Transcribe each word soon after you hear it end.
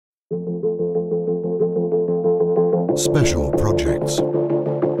Special projects.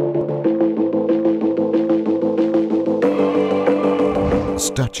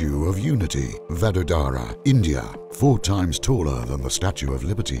 Statue of Unity, Vadodara, India, 4 times taller than the Statue of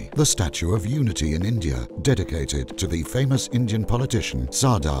Liberty. The Statue of Unity in India, dedicated to the famous Indian politician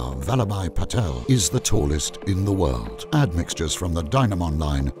Sardar Vallabhbhai Patel, is the tallest in the world. Admixtures from the Dynamon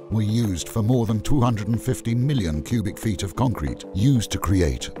line were used for more than 250 million cubic feet of concrete, used to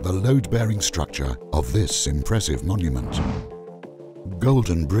create the load-bearing structure of this impressive monument.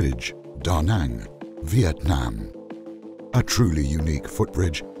 Golden Bridge, Da Nang, Vietnam. A truly unique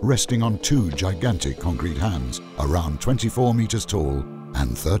footbridge resting on 2 gigantic concrete hands, around 24 meters tall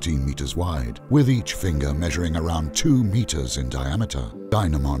and 13 meters wide, with each finger measuring around 2 meters in diameter.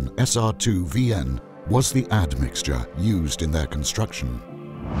 Dynamon SR2VN was the admixture used in their construction.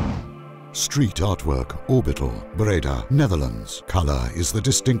 Street artwork, Orbital, Breda, Netherlands. Color is the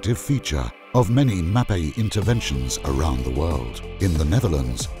distinctive feature of many Mapei interventions around the world. In the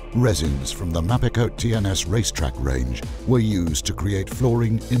Netherlands, resins from the Mapei TNS racetrack range were used to create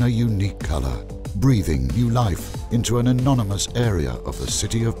flooring in a unique color, breathing new life into an anonymous area of the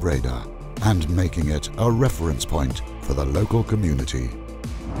city of Breda and making it a reference point for the local community.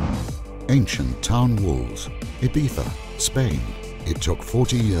 Ancient town walls, Ibiza, Spain. It took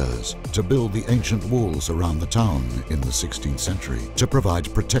 40 years to build the ancient walls around the town in the 16th century to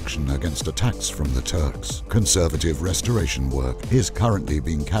provide protection against attacks from the Turks. Conservative restoration work is currently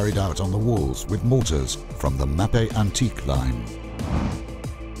being carried out on the walls with mortars from the Mapei Antique line.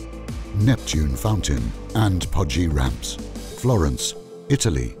 Neptune Fountain and Poggi Ramps, Florence,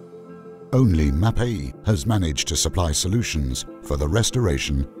 Italy. Only Mapei has managed to supply solutions for the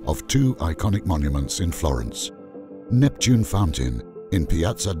restoration of 2 iconic monuments in Florence. Neptune Fountain in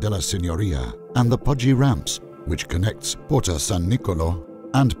Piazza della Signoria and the Poggi Ramps, which connects Porta San Nicolo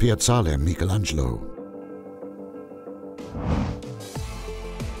and Piazzale Michelangelo.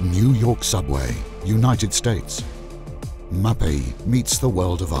 New York Subway, United States. Mapei meets the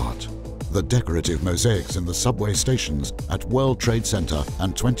world of art. The decorative mosaics in the subway stations at World Trade Center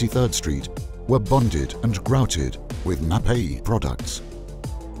and 23rd Street were bonded and grouted with Mapei products.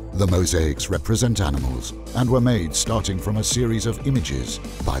 The mosaics represent animals and were made starting from a series of images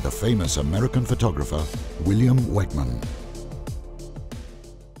by the famous American photographer William Wakeman.